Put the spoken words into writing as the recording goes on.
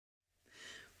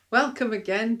Welcome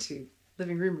again to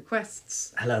Living Room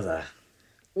Requests. Hello there.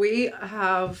 We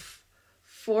have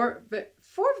four,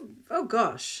 oh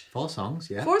gosh. 4 songs,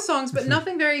 yeah. 4 songs, but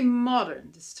nothing very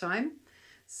modern this time.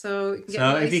 So, you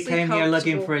can get if you came here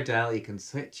looking comfortable. for Adele, you can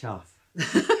switch off.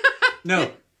 No,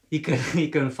 you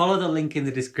can follow the link in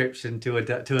the description to us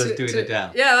doing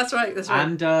Adele. Yeah, that's right. That's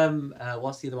right. And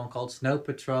what's the other one called? Snow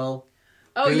Patrol.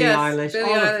 Oh, Billie yes, Eilish, Billie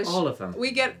Eilish. all of them.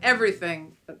 We get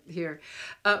everything here.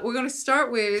 We're going to start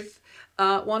with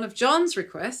one of John's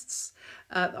requests.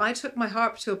 I took my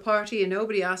harp to a party and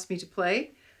nobody asked me to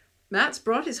play. Matt's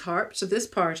brought his harp to this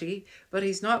party, but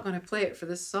he's not going to play it for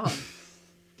this song.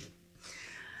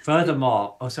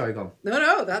 Furthermore, oh, sorry, go on. No,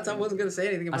 I wasn't going to say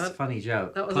anything about That's a it. funny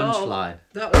joke. That was Punchline.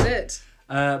 That was it.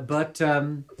 But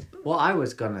what I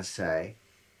was going to say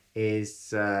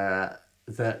is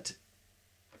that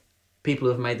people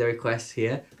who have made their requests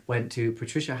here went to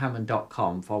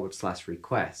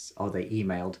patriciahammond.com/requests, or they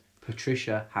emailed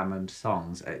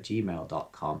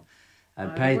patriciahammondsongs@gmail.com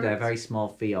and paid their very small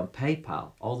fee on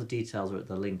PayPal. All the details are at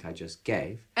the link I just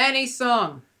gave. Any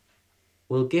song.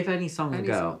 We'll give any song a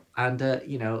go. And,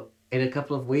 in a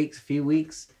couple of weeks, few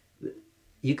weeks,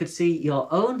 you could see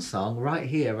your own song right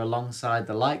here alongside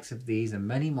the likes of these and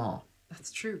many more.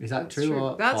 That's true. Is that true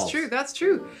or That's false? true. That's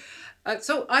true.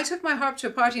 So I took my harp to a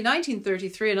party,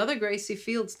 1933, another Gracie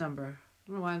Fields number. I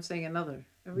don't know why I'm saying another.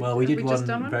 We did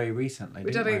one very recently. We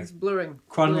did. It's blurring.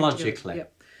 Chronologically.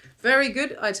 Yep. Very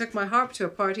good. I took my harp to a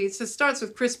party. It starts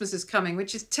with Christmas is coming,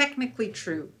 which is technically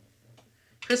true.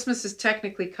 Christmas is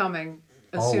technically coming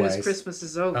as soon as Christmas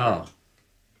is over. Oh,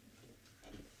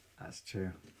 that's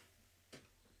true.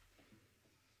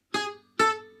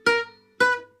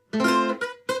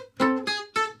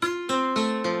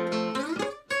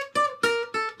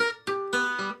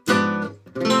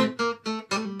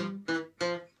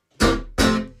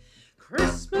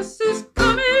 Christmas is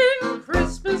coming,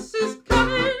 Christmas is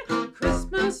coming,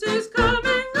 Christmas is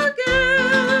coming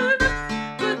again.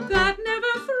 But that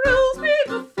never thrills me,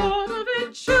 the thought of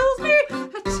it chills me.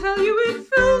 I tell you, it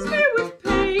fills me with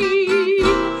pain.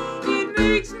 It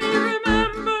makes me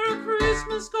remember a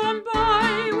Christmas gone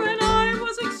by when I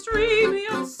was extremely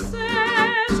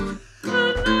upset.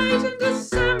 A night in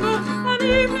December, an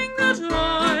evening that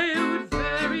I would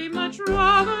very much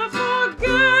rather forget.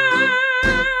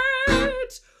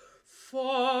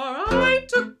 For I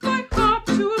took my harp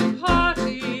to a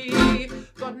party,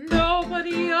 but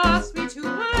nobody asked me to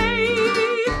play.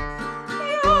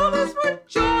 The others were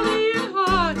jolly and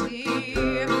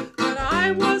hearty, but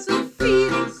I wasn't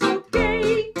feeling so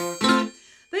gay.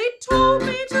 They told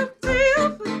me to play a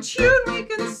tune we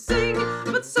can sing,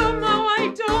 but somehow I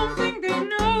don't think they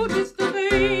noticed the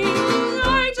thing.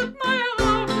 I took my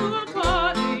harp to a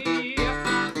party,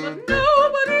 but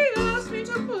nobody asked me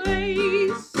to play.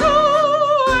 So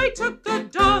I took the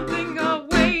darn thing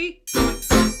away.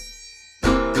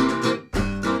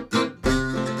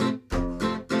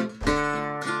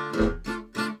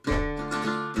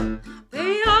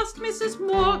 They asked Mrs.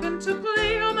 Morgan to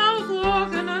play a mouth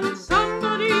organ and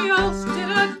somebody else did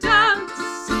a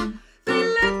dance. They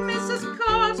let Mrs.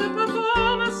 Carter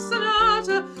perform a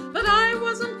sonata, but I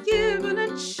wasn't given a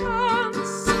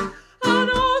chance. An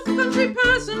North Country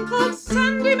person called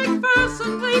Sandy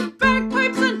McPherson played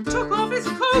bagpipes and took off his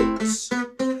coat,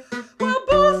 while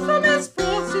both of his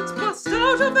faucets bust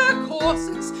out of their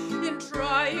corsets in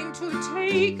trying to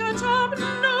take a top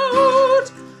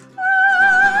note.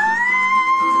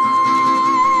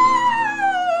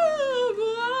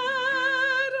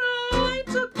 But I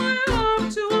took my harp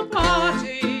to a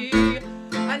party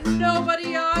and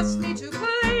nobody asked me to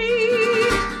play.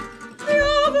 The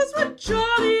others were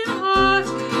jolly and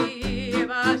hearty,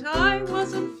 but I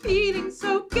wasn't feeling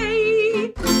so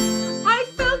gay. I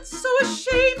felt so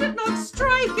ashamed at not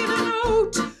striking a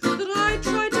note that I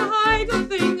tried to hide the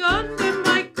thing under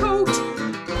my coat.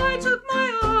 I took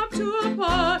my harp to a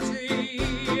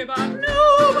party, but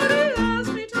nobody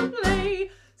asked me to play.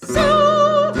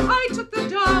 So I took the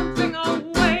darn thing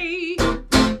away.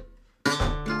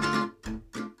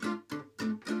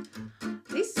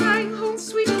 They sang Home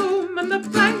Sweet Home and the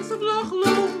banks of Loch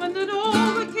Lomond and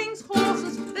all the king's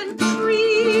horses and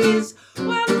trees,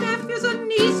 while nephews and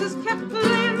nieces kept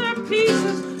playing their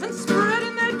pieces and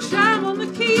spreading their jam on the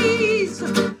keys.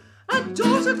 A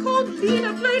daughter called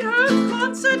Lena played her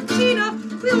concertina.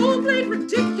 We all played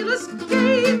ridiculous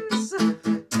games,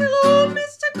 till old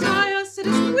Mr. Dyer set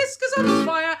his whiskers on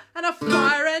fire and a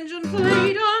fire engine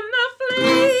played on the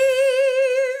flames.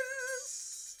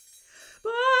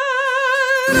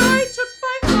 But I took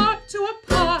my harp to a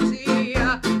party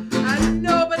and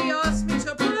nobody asked me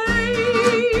to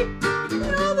play.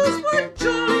 The others were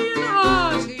jolly and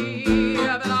hearty,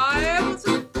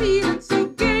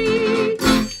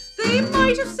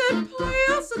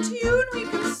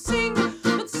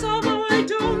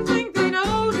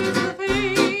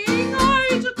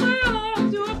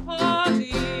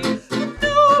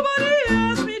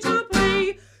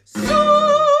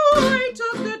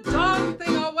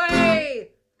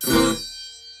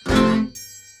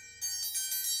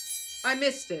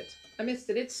 missed it.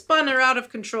 It spun her out of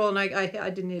control, and I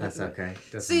didn't hit it. That's okay.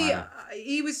 Doesn't See, matter.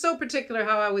 he was so particular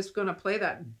how I was going to play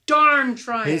that darn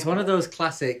triangle. It's one of those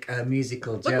classic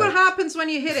musical jokes. Look what happens when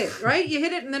you hit it, right? You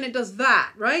hit it, and then it does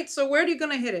that, right? So where are you going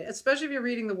to hit it? Especially if you're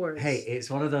reading the words. Hey, it's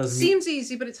one of those... Seems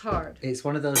easy, but it's hard. It's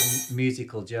one of those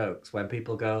musical jokes when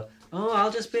people go, oh,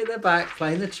 I'll just be at the back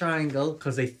playing the triangle,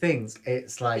 because they think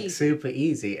it's like super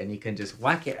easy and you can just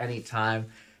whack it any time,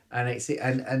 and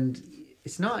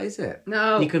it's not, is it?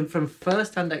 No. You can, from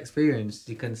first-hand experience,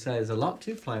 you can say there's a lot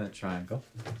to playing a triangle.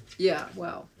 Yeah,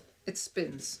 well, it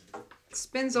spins. It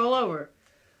spins all over.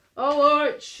 Oh,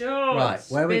 it sure Right,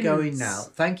 where are we spins. going now?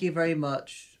 Thank you very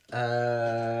much,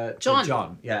 to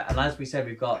John. Yeah, and as we said,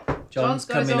 we've got John's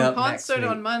got his coming own up next concert week.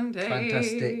 on Monday.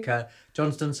 Fantastic.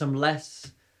 John's done some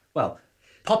less, well,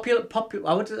 popular.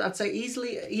 I'd say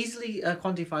easily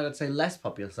quantified. I'd say less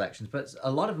popular selections, but a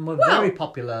lot of them were very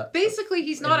popular. Basically,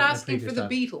 he's not in the asking for previous the time.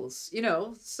 Beatles, you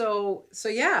know. So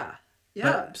yeah.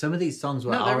 But some of these songs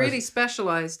were. No, they're really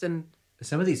specialised, and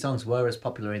some of these songs were as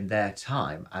popular in their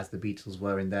time as the Beatles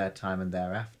were in their time and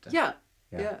thereafter. yeah.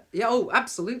 Oh,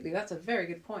 absolutely. That's a very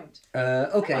good point.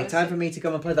 Okay, time for me to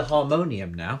go and play the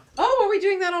harmonium now. Oh, are we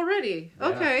doing that already? Yeah.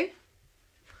 Okay.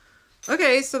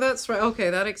 Okay, so that's right. Okay,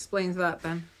 that explains that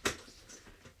then.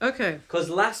 Okay.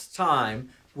 Because last time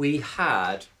we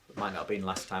had, it might not have been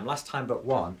last time but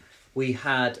one, we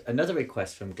had another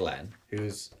request from Glen,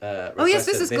 who's requested this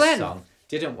is this Glen. song,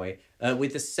 didn't we?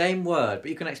 With the same word, but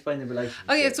you can explain the relationship.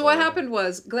 Okay, so what happened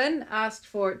was Glen asked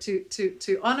for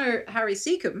to honour Harry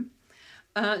Seacombe.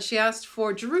 She asked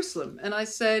for Jerusalem, and I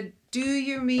said, "Do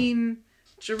you mean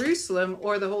Jerusalem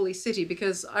or the Holy City?"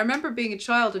 Because I remember being a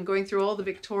child and going through all the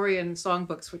Victorian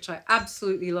songbooks, which I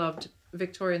absolutely loved.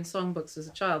 Victorian songbooks as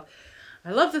a child.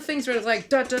 I love the things where it's like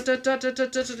da da da da da da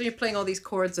da, da. You're playing all these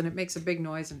chords and it makes a big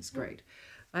noise and it's great.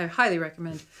 I highly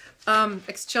recommend.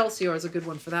 Excelsior is a good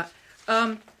one for that.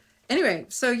 Anyway,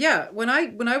 so yeah, when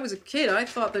I was a kid, I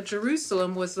thought that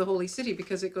Jerusalem was the holy city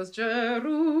because it goes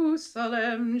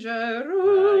Jerusalem,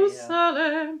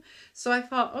 Jerusalem. So I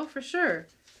thought, oh, for sure.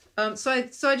 So I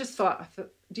just thought,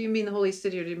 do you mean the holy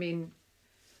city or do you mean?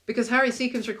 Because Harry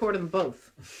Seacombe's recorded them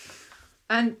both.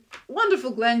 And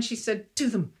wonderful Glen, she said, do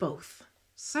them both.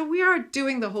 So we are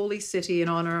doing the holy city in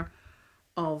honor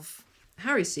of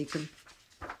Harry Seacombe.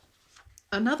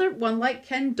 Another one like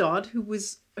Ken Dodd, who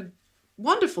was a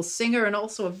wonderful singer and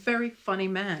also a very funny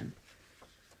man.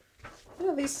 You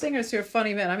know, these singers who are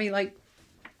funny men. I mean, like,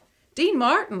 Dean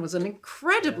Martin was an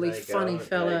incredibly funny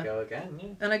fella. There you go again,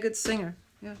 yeah. And a good singer,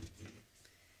 yeah.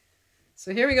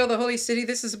 So here we go, the Holy City.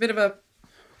 This is a bit of a...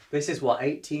 This is what,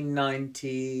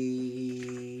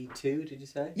 1892, did you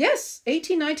say? Yes,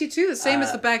 1892, the same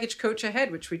as the Baggage Coach Ahead,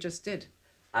 which we just did.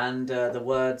 And the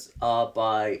words are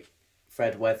by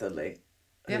Fred Weatherly,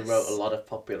 who Yes. wrote a lot of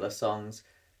popular songs.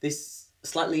 This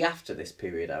slightly after this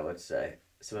period, I would say,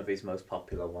 some of his most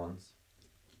popular ones,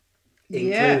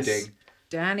 including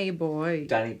Danny Boy.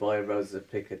 Danny Boy, Roses of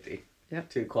Picardy. Yep.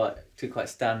 Two quite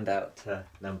standout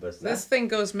numbers there. This thing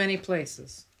goes many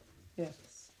places. Yes.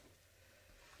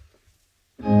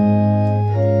 I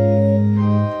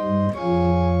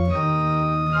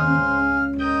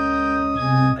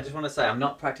just want to say, I'm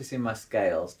not practicing my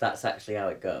scales. That's actually how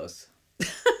it goes.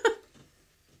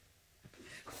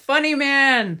 Funny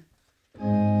man.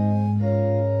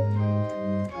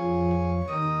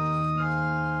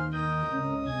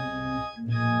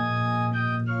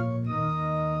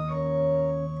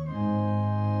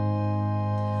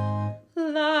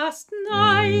 Last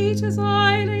night as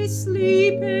I lay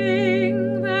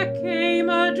sleeping, there came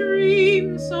a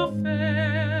dream so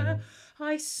fair.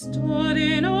 I stood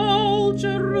in old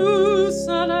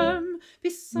Jerusalem,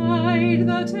 beside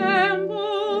the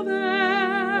temple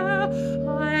there.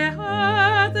 I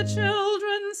heard the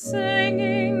children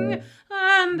singing,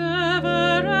 and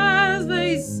ever as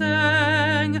they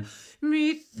sang,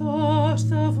 methought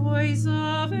the voice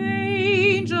of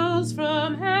angels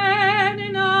from heaven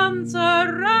in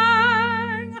answer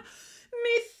rang.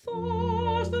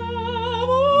 Methought the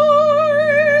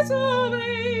voice of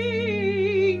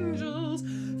angels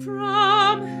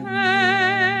from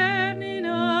heaven in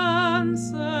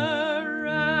answer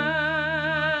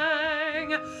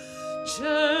rang.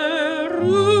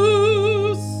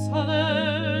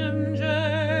 Jerusalem,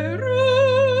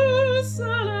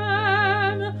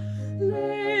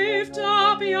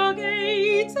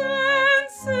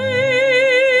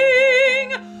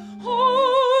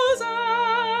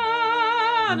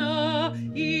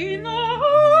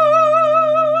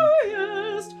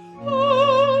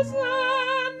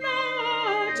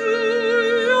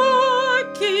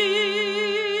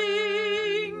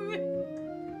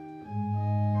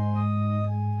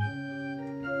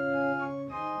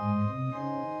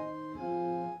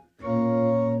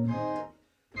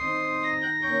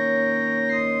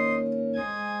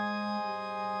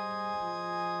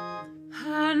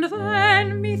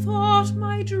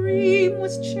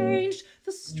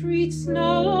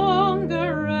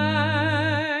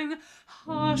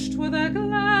 hushed were their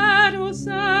glad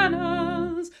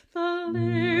hosannas, the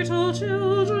little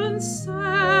children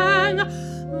sang.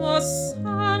 The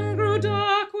sun grew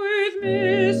dark with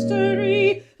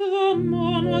mystery, the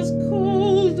moon was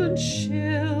cold and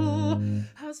chill,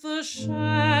 as the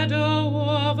shadow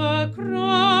of a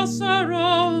cross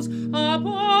arose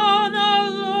upon a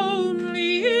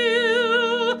lonely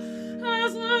hill,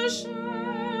 as the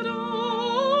shadow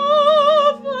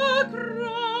of a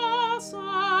cross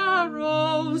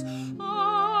arose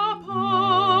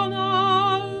upon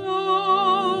a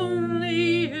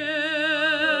lonely hill.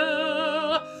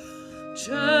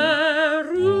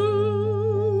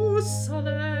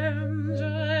 Jerusalem,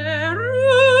 Jerusalem,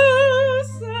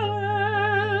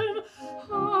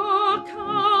 hark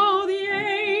how the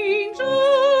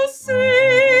angels sing.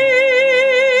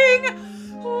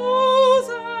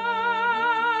 Hosanna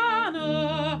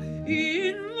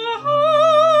in the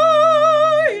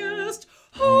highest,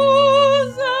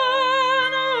 Hosanna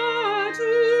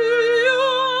to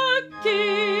your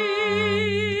King.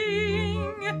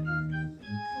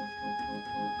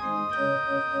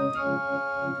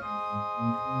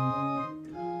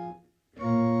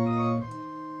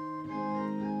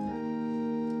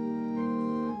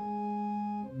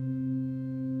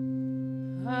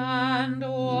 And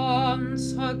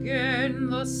once again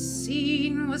the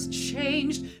scene was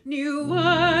changed, new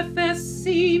earth there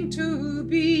seemed to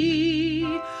be.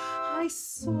 I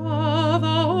saw the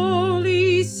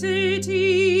holy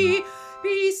city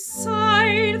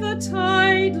beside the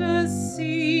tideless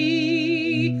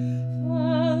sea.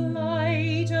 The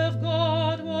light of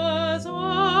God was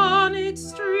on its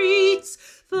streets,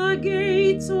 the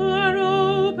gates were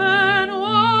open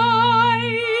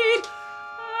wide,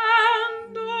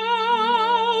 and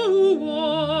all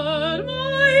would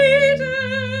might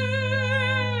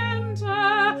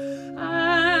enter,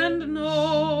 and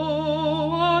no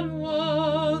one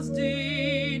was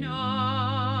denied.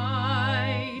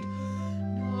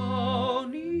 No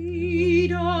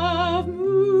need of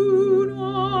moon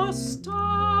or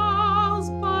stars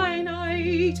by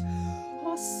night,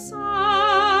 or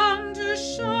sun to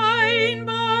shine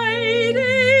by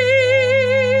day.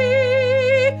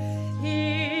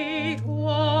 It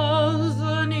was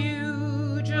the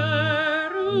new Jerusalem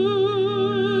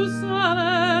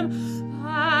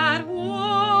that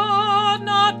would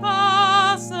not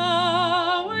pass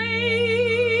away.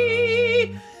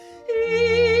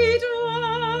 It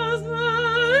was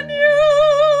the new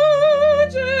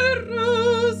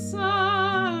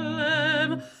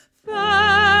Jerusalem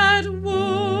that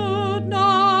would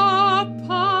not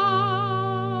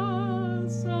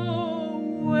pass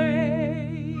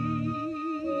away.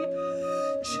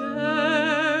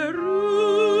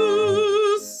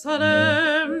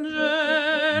 Jerusalem,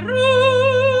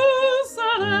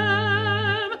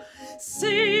 Jerusalem,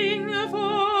 sing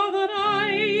for the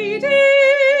night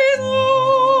is o'er.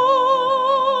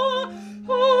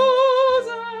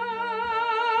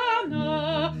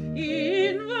 Hosanna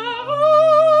in the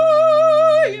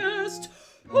highest,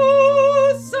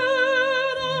 Hosanna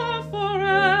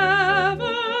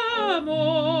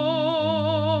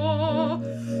forevermore.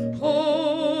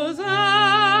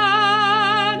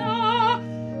 Hosanna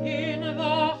in the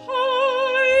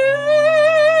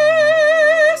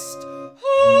highest,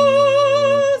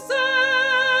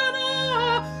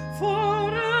 Hosanna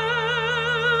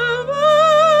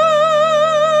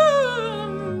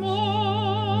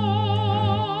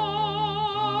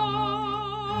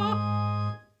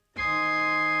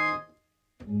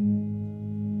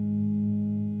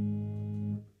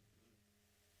forevermore.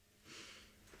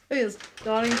 Yes,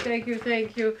 darling, thank you,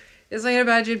 thank you. As I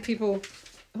imagine people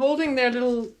holding their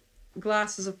little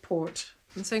glasses of port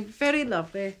and saying, very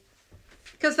lovely.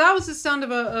 Because that was the sound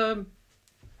of a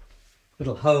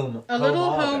Little home. little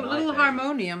organ, I think.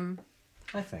 harmonium.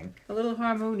 I think. A little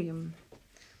harmonium.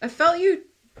 I felt you,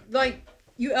 like,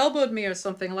 you elbowed me or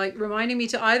something, like reminding me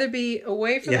to either be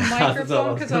away from Yeah, the that's what I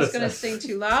microphone was because I was gonna going to say. sing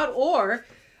too loud, or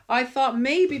I thought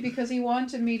maybe because he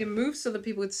wanted me to move so that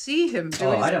people would see him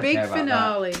do his big care about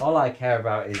finale. that. All I care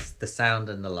about is the sound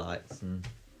and the lights. And...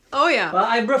 Oh, yeah. Well,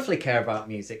 I roughly care about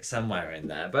music somewhere in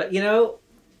there, but you know,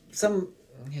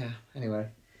 anyway,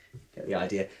 get the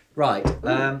idea. Right,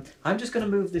 I'm just going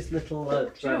to move this little Do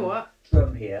you know what?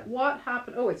 drum here. What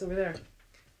happened? Oh, it's over there.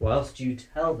 Whilst you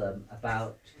tell them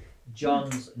about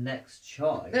John's next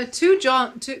choice. There are two of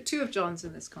John's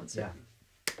in this concert.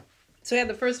 Yeah. So yeah,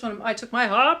 the first one, I took my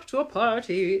harp to a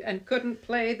party and couldn't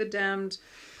play the damned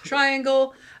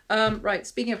triangle. Right,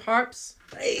 speaking of harps,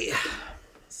 Hey.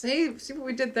 see what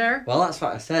we did there? Well, that's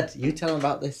what I said. You tell them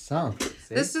about this song.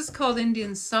 See? This is called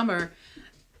Indian Summer.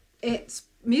 It's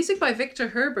music by Victor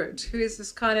Herbert, who is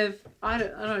this kind of, I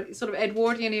don't know, sort of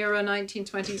Edwardian era,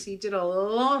 1920s. He did a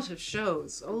lot of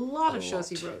shows. A lot of shows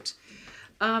he wrote.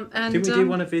 And didn't we do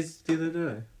one of his the other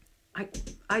day?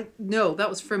 No, that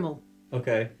was Frimmel.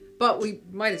 Okay. But we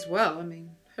might as well. I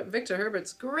mean, Victor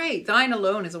Herbert's great. Thine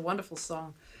Alone is a wonderful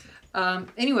song.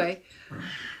 Anyway,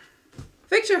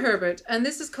 Victor Herbert, and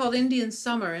this is called Indian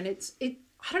Summer, and I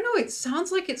don't know, it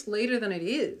sounds like it's later than it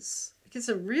is. It's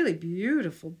a really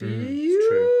beautiful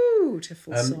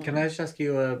song. Can I just ask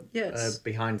you a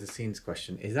behind the scenes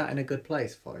question? Is that in a good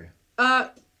place for you?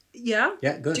 Yeah.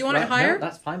 Yeah, good. Do you want it higher? No,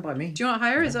 that's fine by me. Do you want it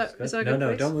higher? Is that a good No,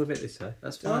 place? don't move it this way.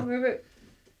 That's fine. Don't move it.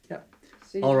 Yeah.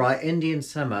 So All right, Indian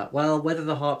Summer. Well, whether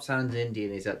the harp sounds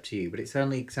Indian is up to you, but it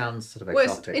certainly sounds sort of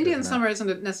exotic. Indian Summer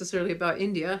isn't necessarily about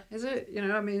India, is it? You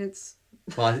know, I mean, it's...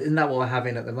 Well, isn't that what we're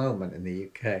having at the moment in the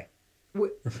UK? No,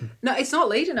 it's not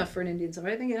late enough for an Indian Summer.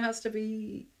 I think it has to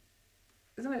be...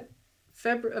 Isn't it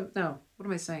February? No, what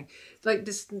am I saying? Like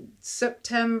this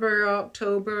September,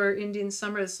 October, Indian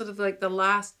Summer is sort of like the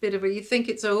last bit of it. You think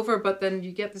it's over, but then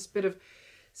you get this bit of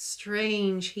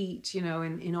strange heat, you know,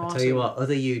 in autumn. I'll tell you what,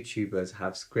 other YouTubers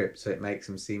have scripts, so it makes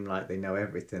them seem like they know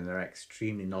everything. They're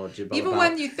extremely knowledgeable. Even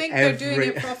when you think they're doing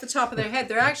it off the top of their head,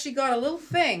 they're actually got a little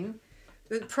thing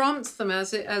that prompts them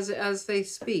as they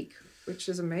speak, which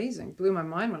is amazing. Blew my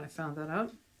mind when I found that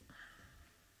out.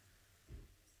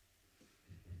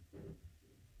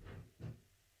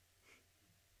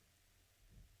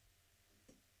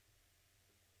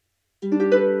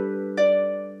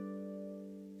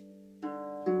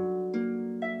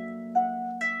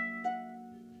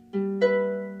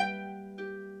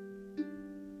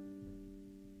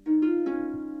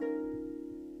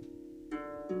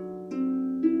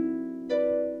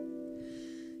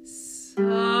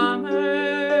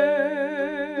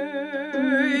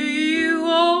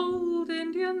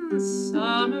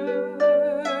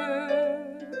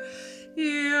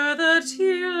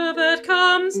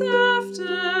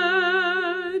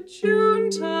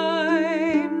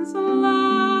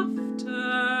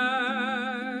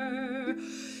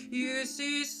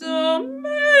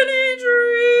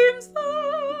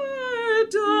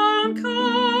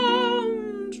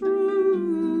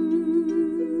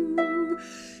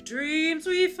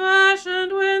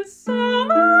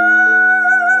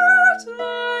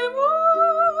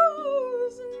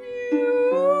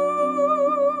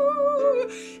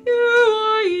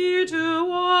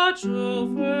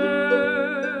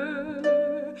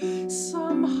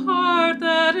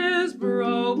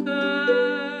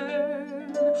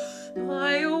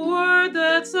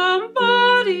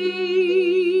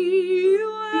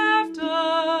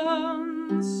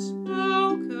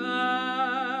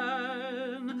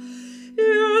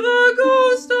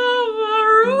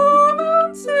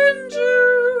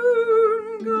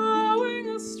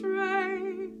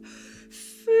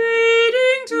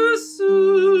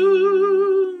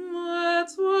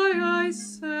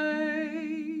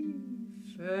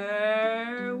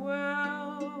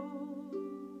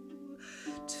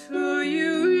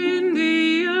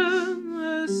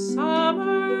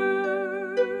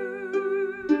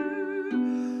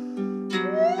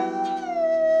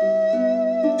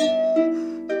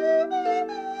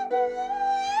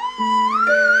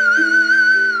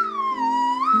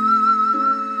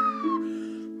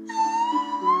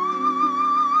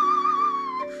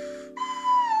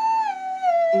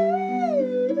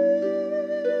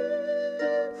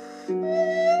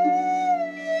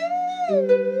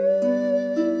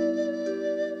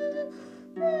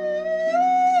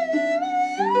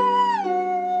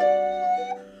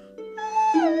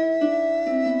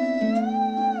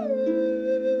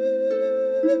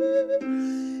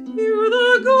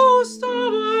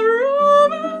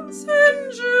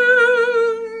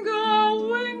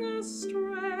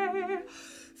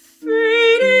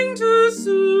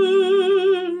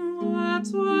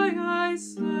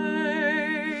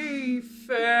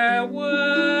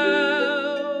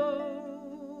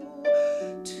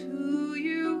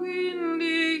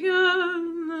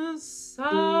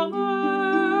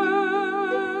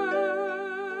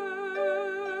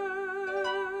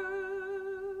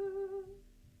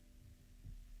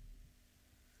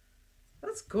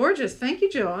 Gorgeous. Thank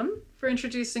you, John, for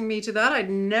introducing me to that. I'd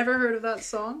never heard of that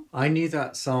song. I knew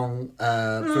that song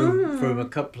from a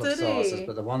couple of sources,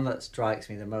 but the one that strikes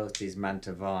me the most is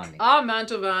Mantovani. Ah,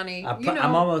 Mantovani.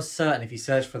 I'm almost certain if you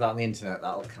search for that on the internet,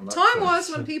 that'll come up. Time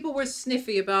was when people were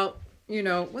sniffy about, you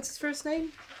know, what's his first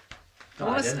name?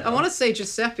 I want to say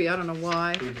Giuseppe. I don't know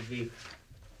why. No.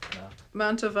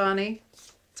 Mantovani.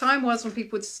 time was when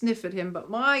people would sniff at him, but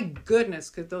my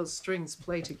goodness, could those strings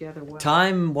play together well.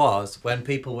 Time was when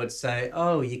people would say,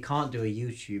 oh, you can't do a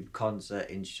YouTube concert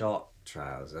in short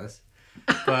trousers.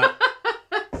 But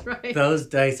That's right. those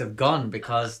days have gone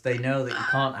because they know that you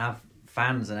can't have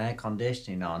fans and air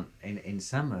conditioning on in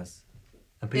summers.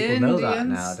 And people know that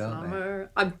now, don't they?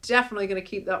 I'm definitely going to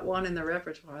keep that one in the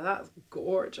repertoire. That's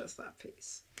gorgeous, that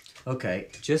piece. Okay,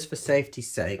 just for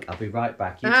safety's sake, I'll be right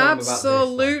back. You tell me about this one.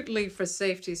 Absolutely, for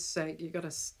safety's sake. You got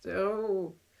to...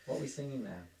 Oh. What are we singing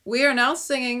now? We are now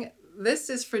singing... This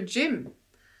is for Jim.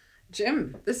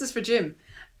 Jim. This is for Jim.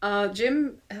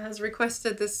 Jim has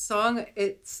requested this song.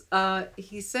 It's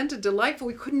he sent a delightful...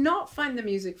 We could not find the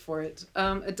music for it.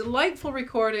 A delightful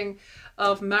recording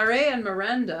of Marais and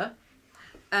Miranda.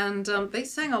 And they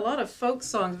sang a lot of folk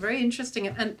songs. Very interesting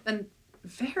and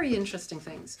very interesting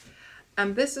things.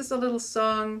 And this is a little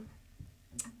song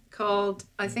called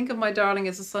I Think of My Darling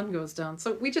as the Sun Goes Down.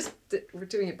 So we're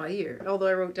doing it by ear, although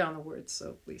I wrote down the words,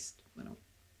 so at least I don't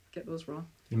get those wrong.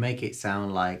 You make it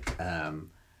sound like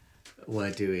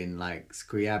we're doing like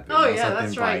Scriabin oh, or yeah, something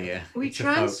that's by right. ear. We It's a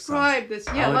folk song. transcribed this.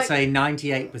 Yeah, I would like, say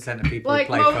 98% of people like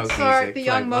who play folk Mozart, music the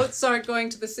young play Mozart going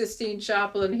to the Sistine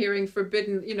Chapel and hearing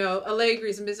forbidden,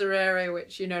 Allegri's Miserere,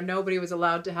 which, nobody was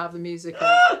allowed to have the music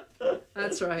of.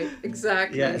 That's right,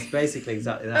 exactly. Yeah, it's basically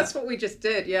exactly that. That's what we just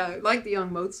did, yeah, like the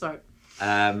young Mozart.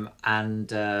 That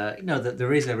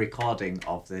there is a recording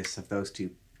of those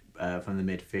two from the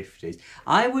mid-50s.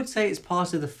 I would say it's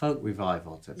part of the folk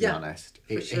revival, to be honest.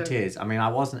 It is. I mean, I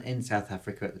wasn't in South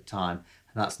Africa at the time,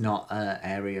 and that's not an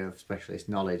area of specialist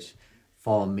knowledge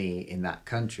for me in that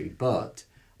country, but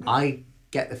I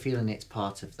get the feeling it's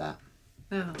part of that.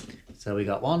 Oh. So we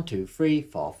got 1, 2, 3,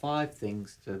 4, 5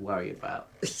 things to worry about.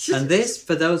 And this,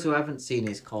 for those who haven't seen,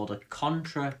 is called a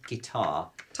contra-guitar.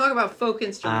 Talk about folk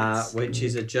instruments. Which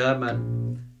is a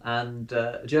German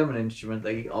instrument.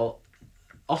 They are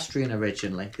Austrian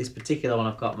originally. This particular one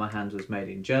I've got in my hands was made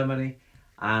in Germany.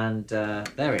 And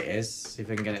there it is. See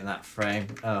if I can get it in that frame.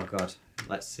 Oh, God.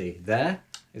 Let's see. There.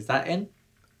 Is that in?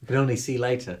 You can only see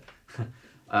later.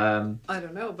 I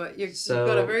don't know, but you've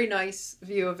got a very nice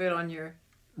view of it on your...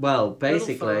 Well,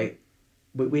 basically,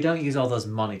 we don't use all those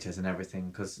monitors and everything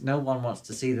because no one wants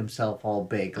to see themselves all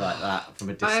big like that from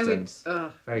a distance.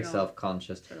 Very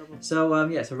self-conscious. Terrible. So,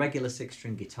 it's a regular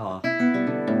 6-string guitar.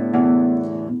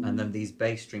 And then these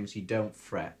bass strings you don't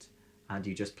fret and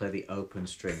you just play the open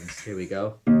strings. Here we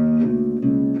go.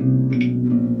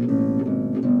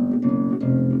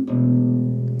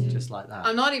 Just like that.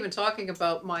 I'm not even talking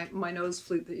about my nose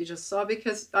flute that you just saw,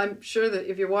 because I'm sure that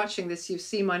if you're watching this, you've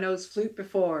seen my nose flute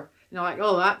before. Like,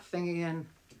 oh, that thing again.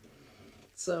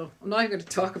 So I'm not even going to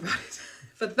talk about it.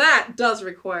 But that does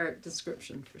require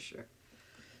description for sure.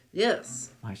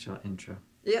 Yes. My short intro.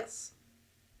 Yes.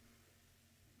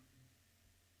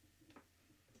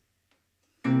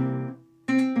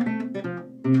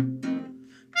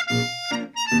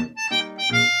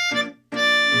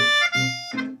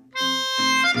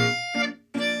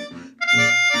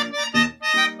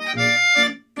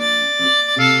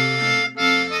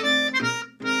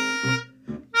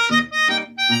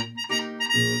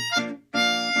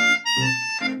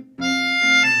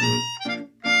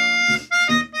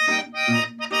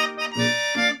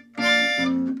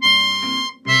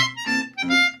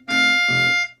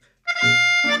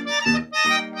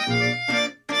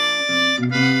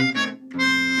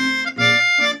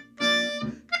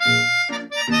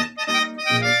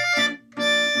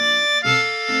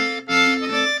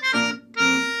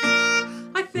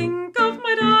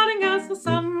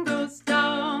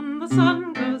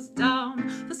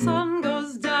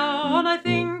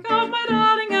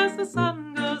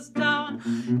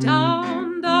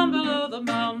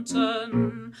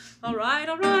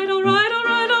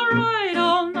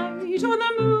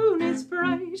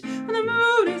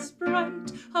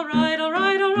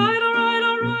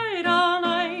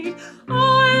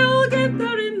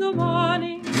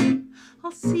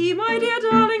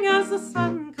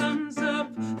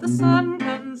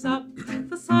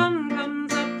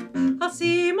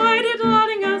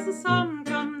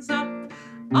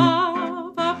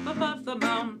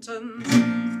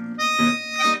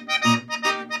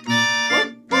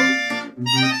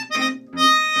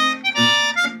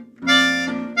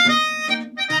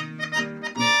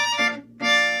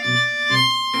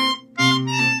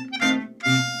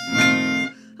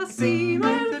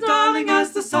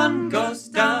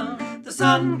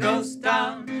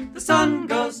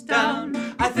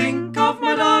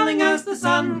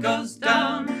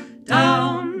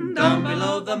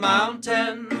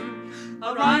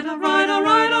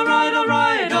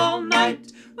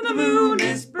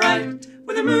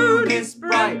 When the moon is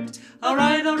bright,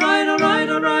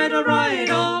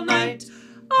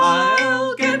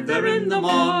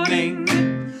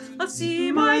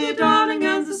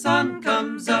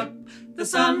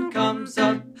 sun comes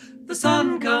up, the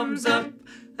sun comes up.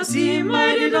 I see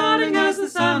my dear darling as the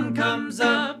sun comes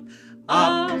up.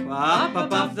 Up, up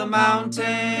above the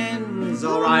mountains.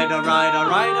 Alright, alright,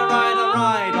 alright, alright,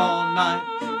 alright, all night.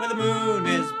 Where the moon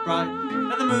is bright,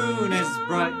 and the moon is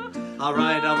bright.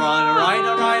 Alright, alright, alright,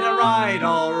 alright, alright,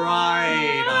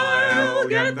 alright. I'll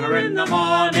get there in the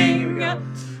morning.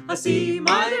 I see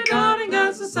my dear darling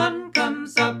as the sun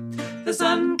comes up. The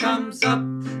sun comes up,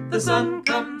 the sun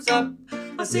comes up.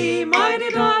 I see my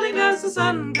dear darling as the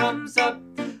sun comes up.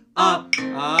 Up,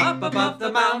 up above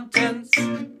the mountains.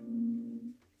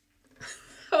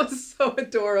 That was so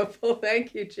adorable.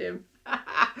 Thank you, Jim.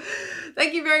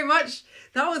 Thank you very much.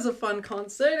 That was a fun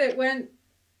concert. It went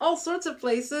all sorts of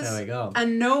places. There we go.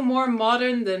 And no more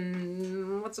modern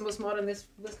than... What's the most modern this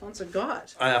concert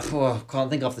got? I can't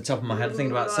think off the top of my head. I'm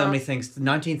thinking about so many things.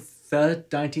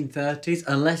 1930s,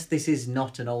 unless this is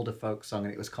not an older folk song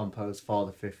and it was composed for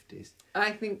the 50s.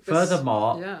 I think this,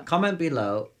 Furthermore, comment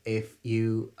below if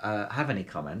you have any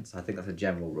comments. I think that's a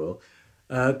general rule.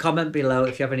 Comment below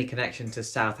if you have any connection to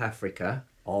South Africa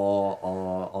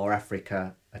or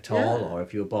Africa at all, or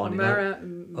if you were born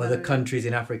in other countries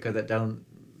in Africa that don't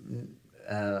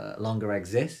longer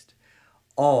exist,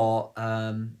 or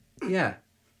yeah.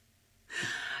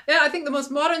 Yeah, I think the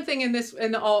most modern thing in this,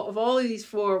 of all of these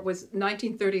four, was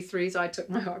 1933's "I Took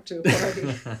My Harp to a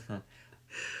Party."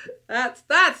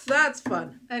 That's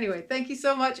fun. Anyway, thank you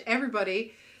so much,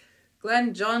 everybody.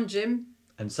 Glenn, John, Jim.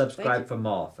 And subscribe for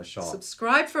more, for sure.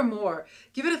 Subscribe for more.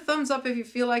 Give it a thumbs up if you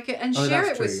feel like it, and share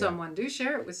it with someone. Do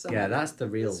share it with someone. Yeah, that's the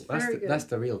real. That's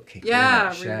the real kick.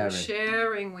 Yeah,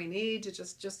 sharing. We need to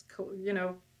just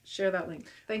share that link.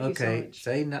 Thank you so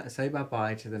much. Say bye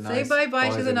bye to the nice. Say bye bye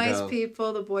boys to the and nice girls.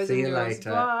 people, the boys See and you girls.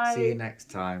 later. Bye. See you next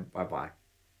time. Bye bye.